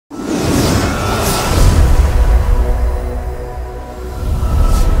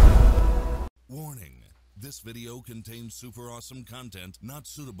This video contains super awesome content not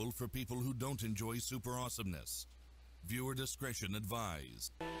suitable for people who don't enjoy super awesomeness. Viewer discretion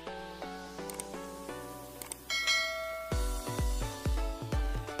advised.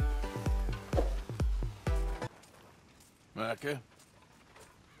 Micah?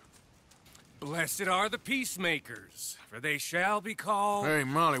 Blessed are the Peacemakers, for they shall be called... Hey,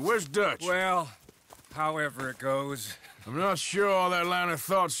 Molly, where's Dutch? Well, however it goes. I'm not sure all that line of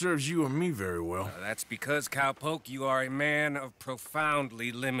thought serves you and me very well. That's because, Cowpoke, you are a man of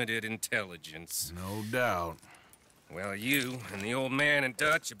profoundly limited intelligence. No doubt. Well, you and the old man and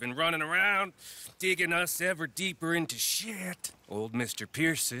Dutch have been running around, digging us ever deeper into shit. Old Mr.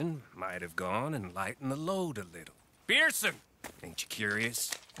 Pearson might have gone and lightened the load a little. Pearson! Ain't you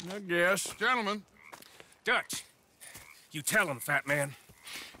curious? I guess. Gentlemen. Dutch, you tell him, fat man.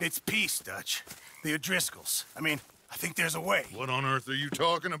 It's peace, Dutch. The O'Driscolls. I think there's a way. What on earth are you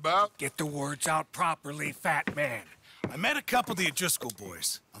talking about? Get the words out properly, fat man. I met a couple of the O'Driscoll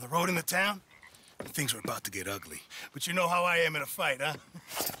boys on the road in the town, and things were about to get ugly. But you know how I am in a fight, huh?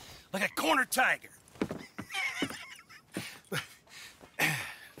 Like a cornered tiger.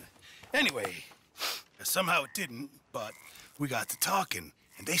 Anyway, somehow it didn't, but we got to talking,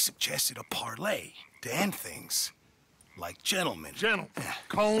 and they suggested a parlay to end things. Like gentlemen. Gentlemen.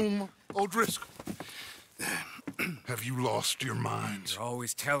 Combe O'Driscoll. Have you lost your minds? You're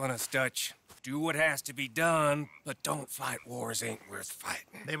always telling us, Dutch. Do what has to be done, but don't fight wars ain't worth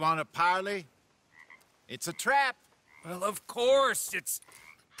fighting. They want a parley? It's a trap. Well, of course, it's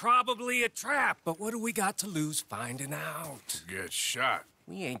probably a trap, but what do we got to lose finding out? Get shot.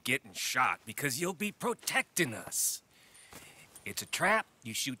 We ain't getting shot because you'll be protecting us. It's a trap,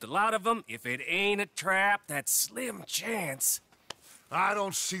 you shoot the lot of them. If it ain't a trap, that's slim chance. I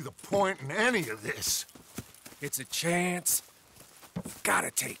don't see the point in any of this. It's a chance you've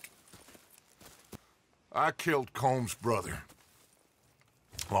gotta take. I killed Combs' brother.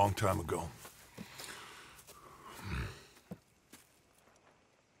 A long time ago.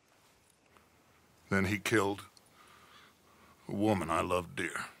 Then he killed a woman I loved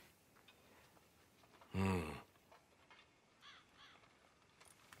dear.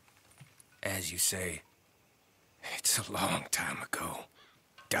 As you say, it's a long time ago,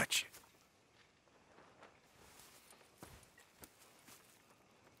 Dutch.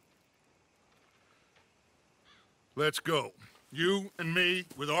 Let's go. You and me,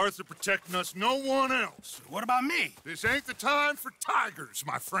 with Arthur protecting us, no one else. What about me? This ain't the time for tigers,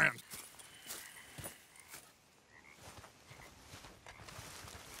 my friend.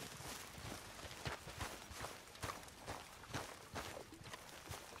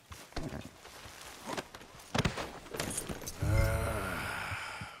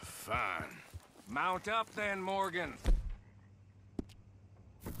 Fine. Mount up then, Morgan.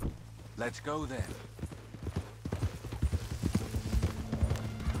 Let's go then.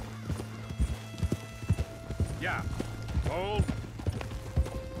 Yeah. Hold.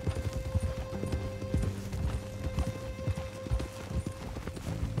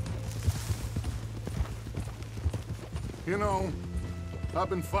 You know,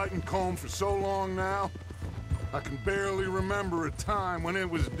 I've been fighting Combs for so long now, I can barely remember a time when it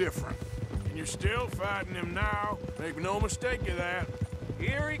was different. And you're still fighting him now. Make no mistake of that.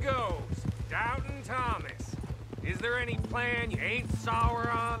 Here he goes, Doubting Thomas. Is there any plan you ain't sour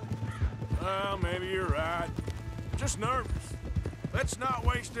on? Well, maybe you're right. Just nervous. Let's not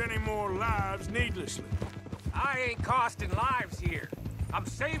waste any more lives needlessly. I ain't costing lives here. I'm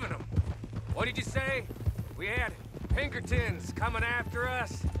saving them. What did you say? We had Pinkertons coming after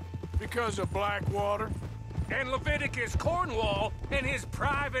us? Because of Blackwater? And Leviticus Cornwall and his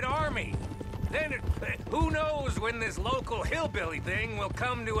private army. Then who knows when this local hillbilly thing will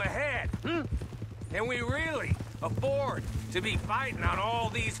come to a head? Can we really afford to be fighting on all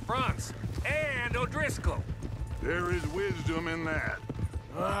these fronts? And O'Driscoll. There is wisdom in that.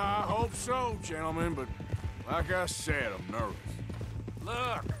 I hope so, gentlemen, but like I said, I'm nervous.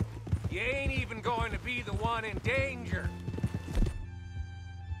 Look, you ain't even going to be the one in danger.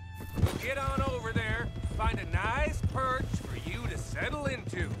 So get on over there, find a nice perch for you to settle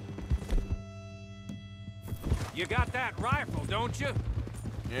into. You got that rifle, don't you?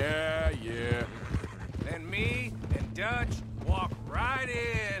 Yeah. Then me and Dutch walk right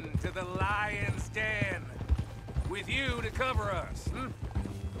in to the lion's den. With you to cover us,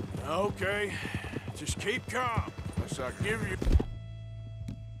 Okay. Just keep calm, unless I give you...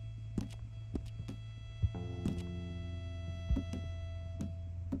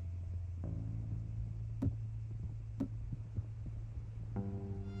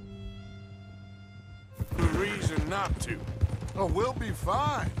 reason not to. Oh, we'll be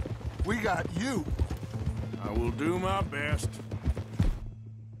fine. We got you. I will do my best.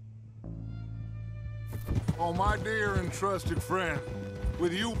 Oh, my dear and trusted friend,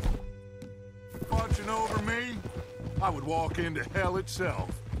 with you watching over me, I would walk into hell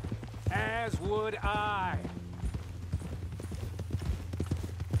itself. As would I.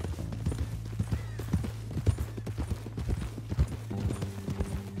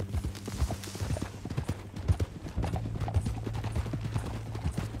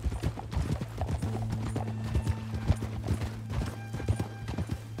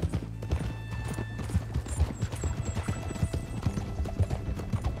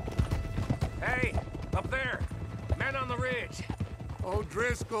 Hey, up there. Men on the ridge.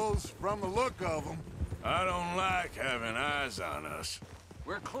 O'Driscoll's, from the look of them. I don't like having eyes on us.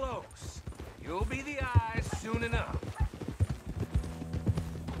 We're close. You'll be the eyes soon enough.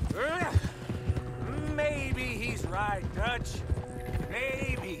 Maybe he's right, Dutch.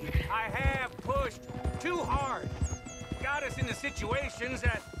 Maybe I have pushed too hard. Got us into situations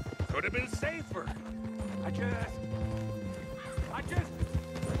that could have been safer.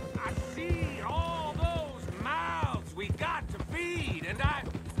 I see all those mouths we got to feed, and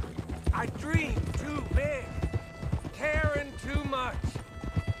I dream too big, caring too much.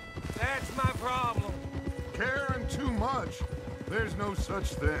 That's my problem. Caring too much? There's no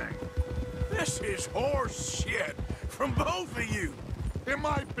such thing. This is horse shit from both of you. It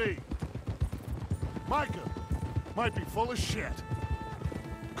might be. Micah might be full of shit.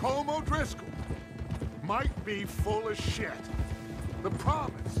 Colm O'Driscoll might be full of shit. The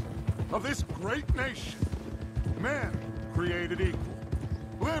promise of this great nation. Men created equal.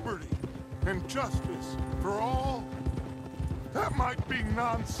 Liberty and justice for all. That might be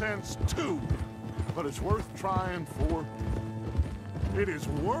nonsense too, but it's worth trying for. It is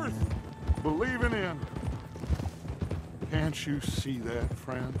worth believing in. Can't you see that,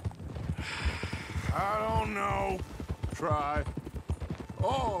 friend? I don't know. Try.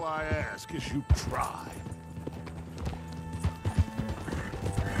 All I ask is you try.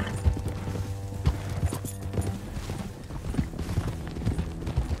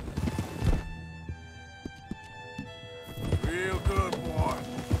 Real good, boy.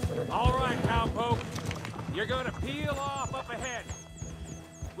 All right, cowpoke. You're gonna peel off up ahead.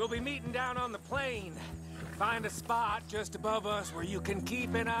 We'll be meeting down on the plain. Find a spot just above us where you can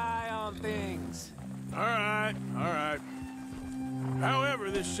keep an eye on things. All right, all right. However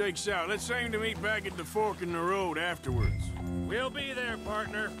this shakes out, let's aim to meet back at the fork in the road afterwards. We'll be there,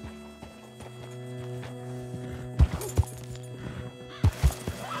 partner.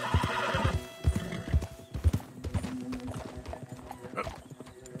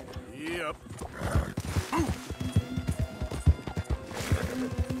 Yep.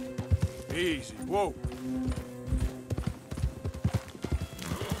 Easy. Whoa.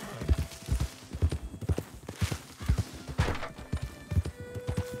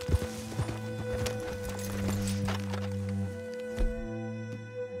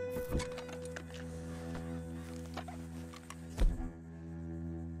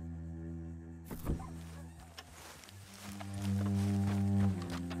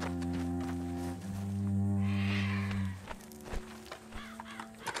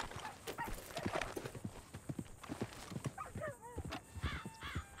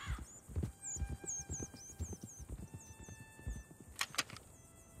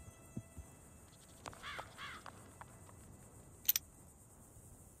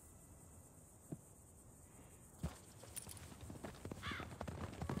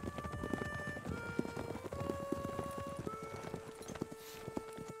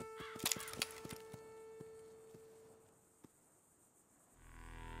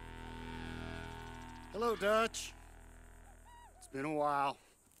 Hello, Dutch. It's been a while.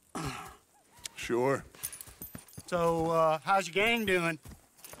 Sure. So, how's your gang doing?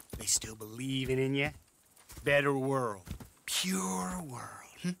 They still believing in you? Better world. Pure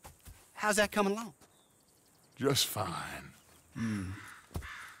world. How's that coming along? Just fine.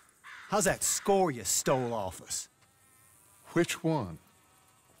 How's that score you stole off us? Which one?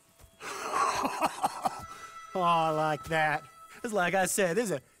 Oh, I like that. It's like I said,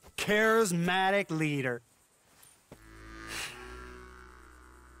 this is a charismatic leader.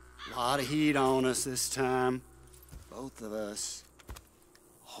 A lot of heat on us this time. Both of us.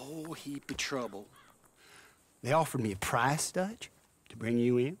 A whole heap of trouble. They offered me a price, Dutch, to bring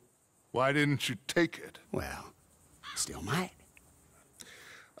you in. Why didn't you take it? Well, still might.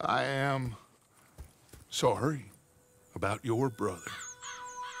 I am sorry about your brother.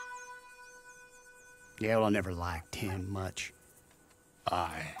 Yeah, well, I never liked him much.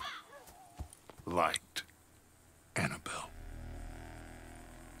 I liked Annabelle.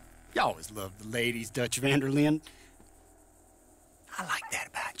 You always loved the ladies, Dutch Vanderlyn. I like that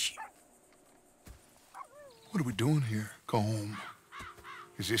about you. What are we doing here? Go home.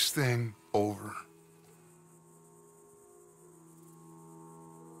 Is this thing over?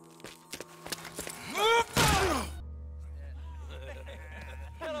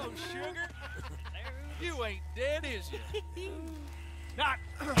 Hello, sugar. You ain't dead, is you? Not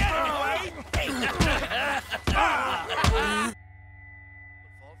anyway!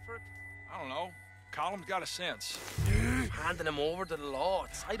 Fall for it? I don't know. Colum's got a sense. Handing him over to the law.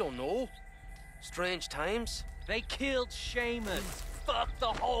 I don't know. Strange times. They killed shamans. Fuck the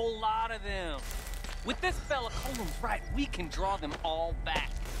whole lot of them. With this fella Colum's right, we can draw them all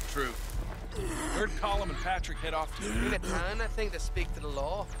back. True. Where'd Colum and Patrick head off to? In a town, I think, to speak to the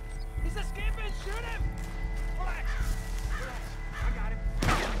law. He's escaping! Shoot him! Relax. I got him.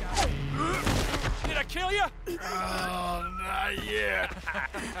 Did I kill you? Oh, not yet.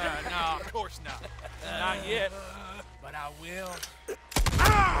 No, of course not. Not yet. But I will.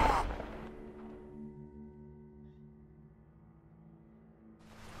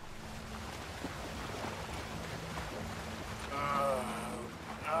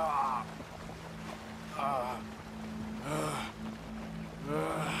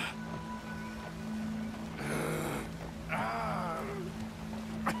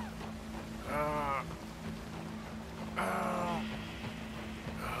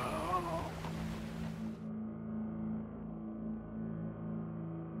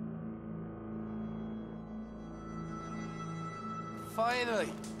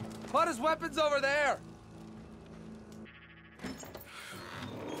 Finally. Put his weapons over there.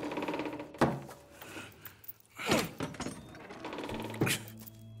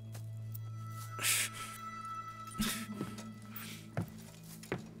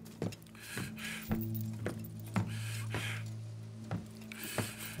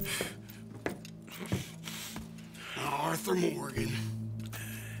 Arthur Morgan.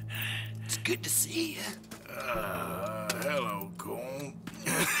 It's good to see you. Hello, Cole.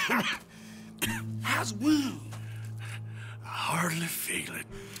 How's the wound? I hardly feel it.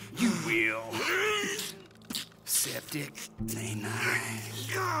 You will. Septic. Ain't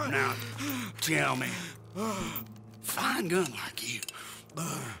nice. Now, tell me, fine gun like you,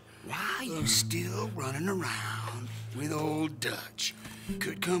 why are you still running around with old Dutch?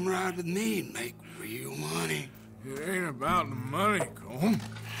 Could come ride with me and make real money. It ain't about the money, Cole.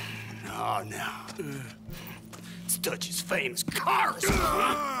 No. It's Dutch's famous cars.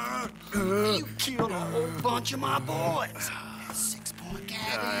 You killed a whole bunch of my boys. That 6-point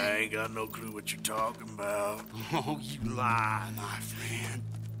gag. I ain't got no clue what you're talking about. Oh, you lie, my friend.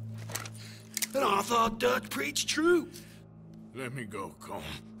 And I thought Dutch preached truth. Let me go, Cole,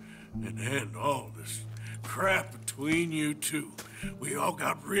 and end all this crap between you two. We all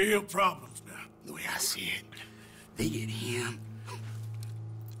got real problems now. The way I see it, they get him.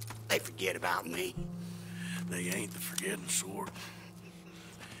 They forget about me. They ain't the forgetting sort.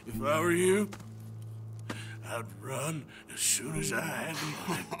 If I were you, I'd run as soon as I had the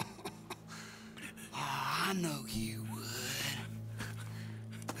money. Oh, I know you would.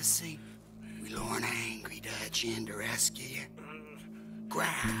 But see, we lure an angry Dutch in to rescue you.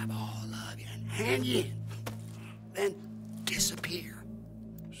 Grab all of you and hand you in. Then disappear.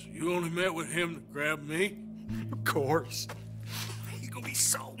 So you only met with him to grab me? Of course. He's gonna be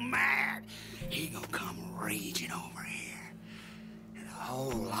so mad. He gonna come raging over here. And a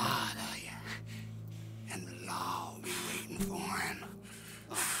whole lot of you. And the law will be waiting for him.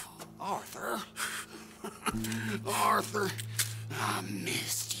 Oh, Arthur. Arthur, I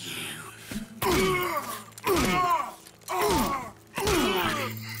missed you.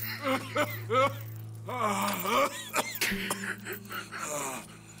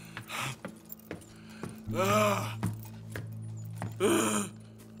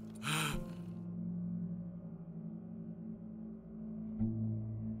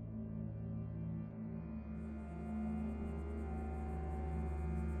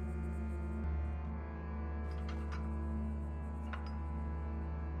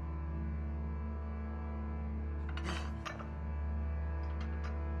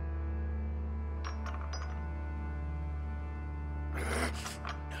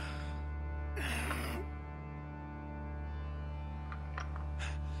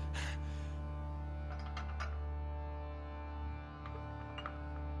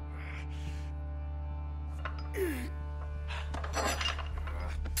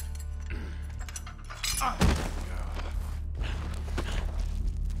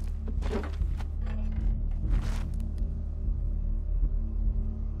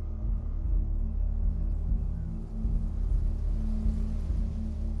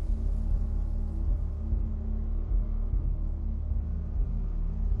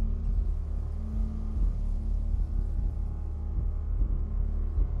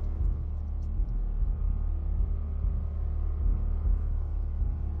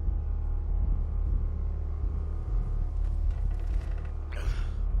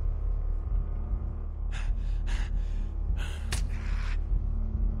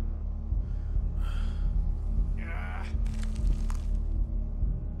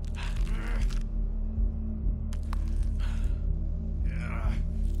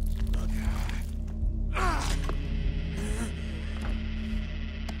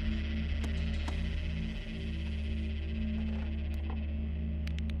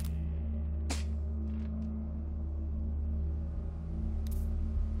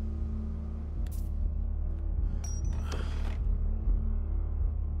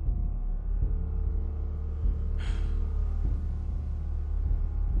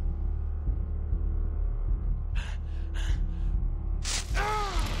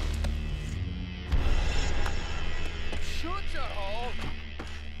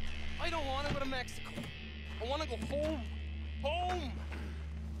 don't want to go to Mexico. I want to go home. Home!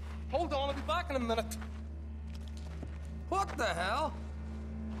 Hold on, I'll be back in a minute. What the hell?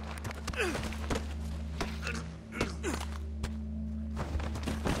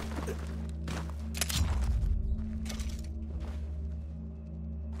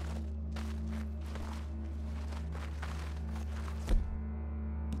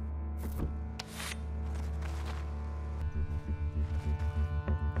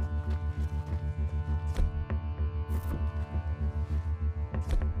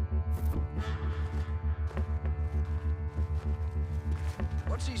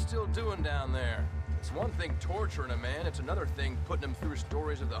 What's he still doing down there? It's one thing torturing a man, it's another thing putting him through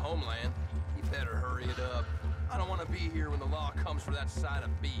stories of the homeland. He better hurry it up. I don't want to be here when the law comes for that side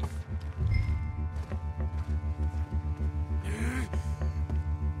of beef.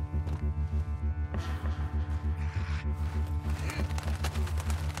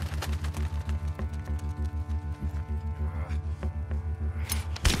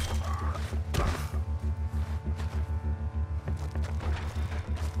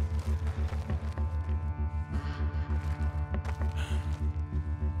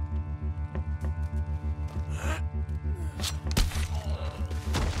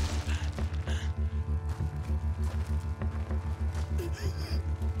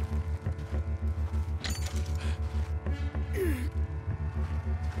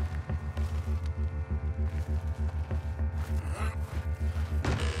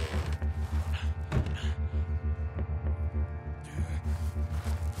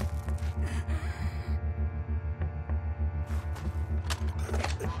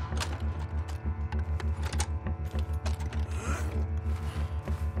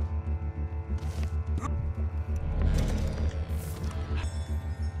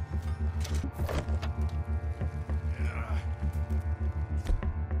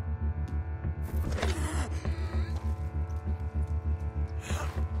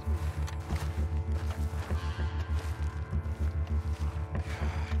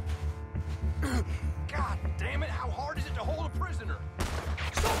 God damn it, how hard is it to hold a prisoner?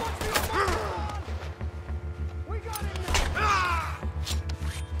 So much for your background! We got him now!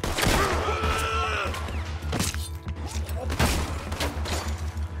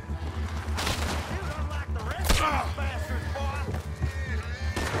 You don't like the rest of these bastards, boy!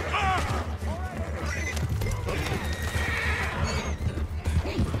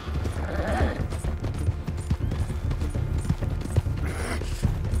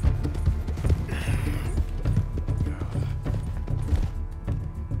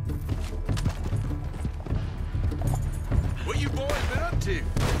 What you boys been up to?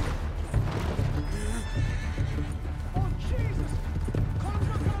 Oh, Jesus! Colin's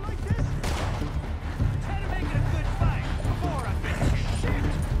not gonna like this! Try to make it a good fight before I finish. Shit!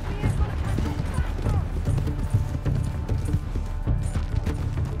 He ain't gonna catch us back, though!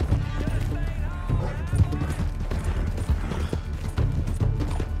 Should've stayed home, huh, boy?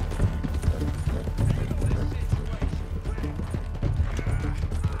 Handle this situation, quick!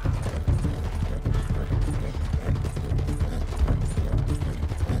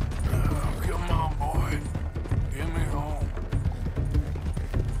 Come on, boy. Get me home.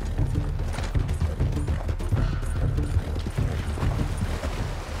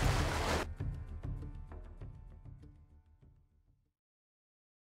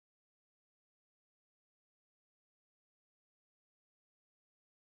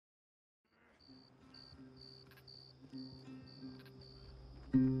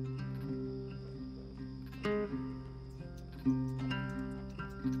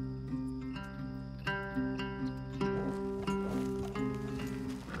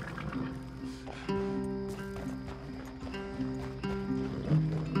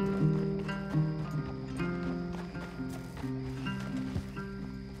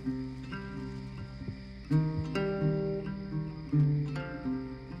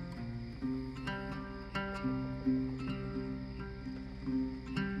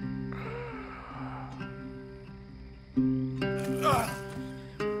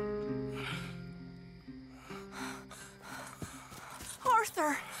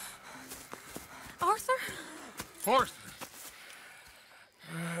 Arthur! Arthur? Arthur.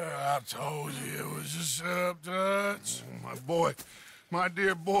 I told you it was a setup, Dutch. My boy, my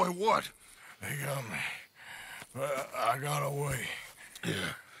dear boy, what? They got me. But I got away.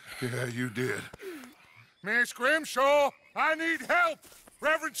 Yeah, you did. Miss Grimshaw, I need help.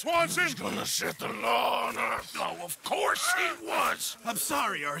 Reverend Swanson. He's gonna set the law on Earth. Oh, of course he was. I'm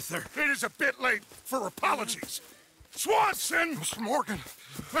sorry, Arthur. It is a bit late for apologies. Swanson!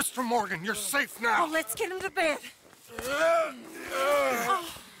 Mr. Morgan, you're safe now. Oh, let's get him to bed.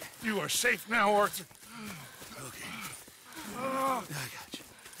 You are safe now, Arthur. Okay. I got you.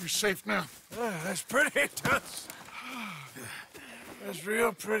 You're safe now. That's pretty, Tuts. That's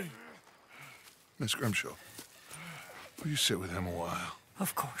real pretty. Miss Grimshaw, will you sit with him a while?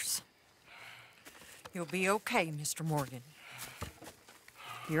 Of course. You'll be okay, Mr. Morgan.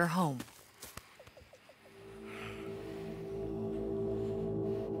 You're home.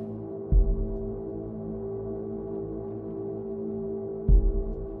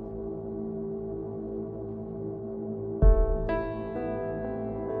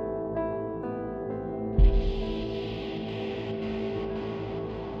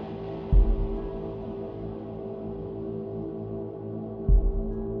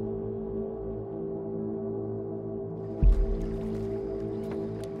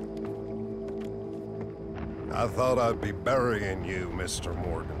 I thought I'd be burying you, Mr.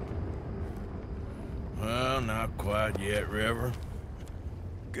 Morgan. Well, not quite yet, River.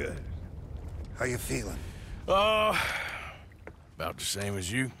 Good. How you feeling? Oh, about the same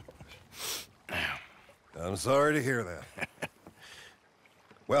as you. I'm sorry to hear that.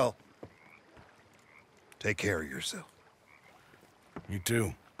 Well, take care of yourself. You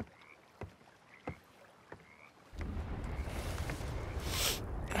too.